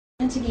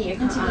To get your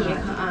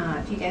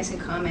if you guys could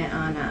comment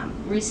on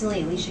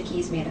recently Alicia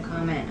Keys made a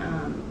comment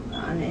on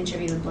an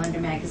interview with Blender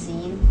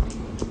magazine.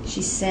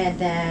 She said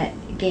that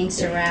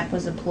gangster rap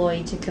was a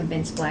ploy to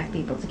convince black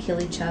people to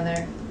kill each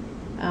other,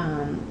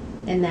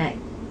 and that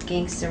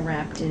gangster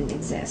rap didn't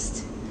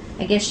exist.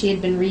 I guess she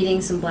had been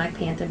reading some Black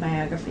Panther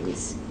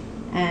biographies,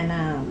 and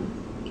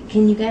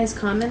can you guys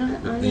comment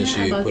on then that?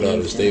 She about put out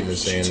a statement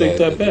saying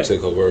that they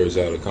took her words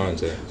out of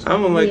context. I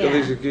don't like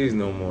Alicia Keys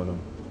no more though.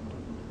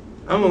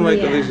 I don't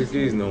like Alicia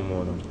Keys no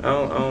more though.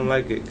 I don't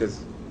like it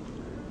because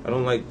I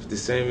don't like the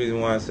same reason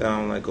why I say I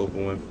don't like Oprah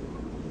Winfrey.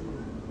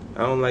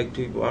 I don't like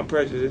people. I'm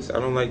prejudiced. I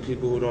don't like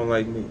people who don't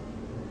like me.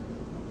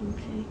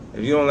 Okay.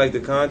 If you don't like the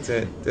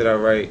content that I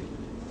write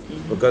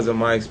because of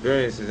my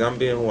experiences, I'm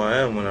being who I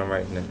am when I'm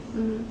writing that.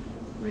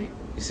 Right.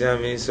 You see what I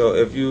mean? So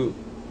if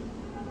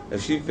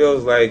she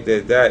feels like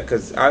that,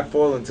 because I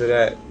fall into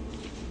that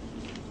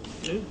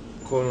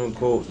quote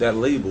unquote that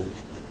label,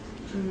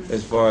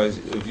 as far as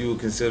if you would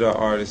consider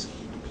artists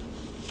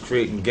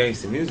creating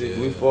gangster music,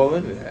 we fall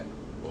into that.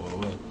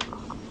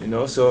 You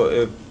know, so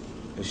if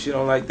she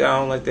don't like that, I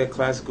don't like that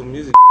classical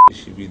music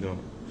she be doing.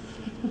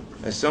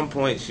 At some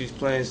point, she's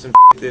playing some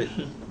that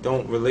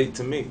don't relate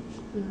to me.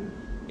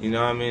 You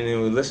know what I mean?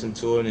 And we listen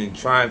to it and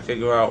try and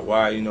figure out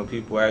why, you know,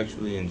 people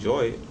actually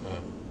enjoy it.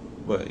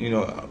 But, you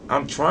know,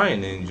 I'm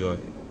trying to enjoy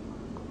it.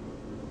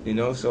 You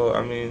know, so,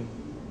 I mean,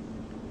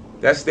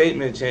 that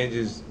statement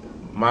changes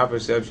my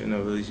perception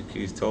of Alicia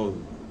Keys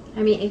totally.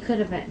 I mean, it could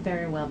have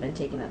very well been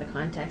taken out of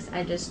context.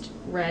 I just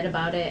read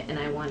about it, and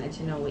I wanted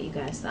to know what you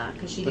guys thought.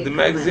 But the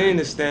magazine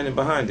is standing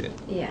behind it.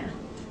 Yeah.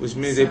 Which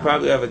means they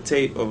probably have a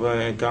tape of her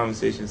in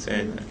conversation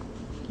saying that.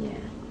 Yeah.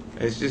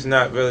 It's just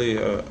not really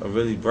a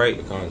really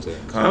bright content.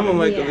 I don't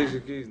like Alicia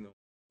Keys no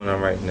when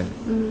I'm writing that.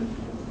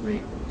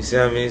 Right. You see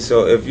what I mean?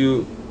 So if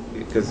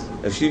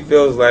she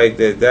feels like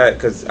that,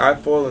 because I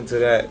fall into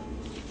that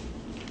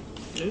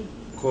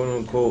quote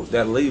unquote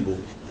that label.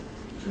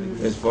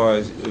 As far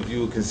as if you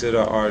would consider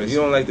artists, if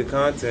you don't like the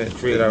content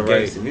that I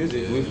write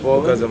music, we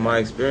fall because of my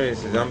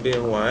experiences. I'm being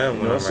who I am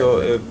when I'm so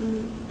if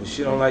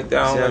she don't like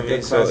that, I don't like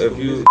that. So if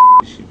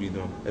she be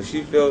doing, if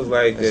she feels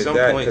like at some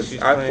point, because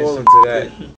I fall into that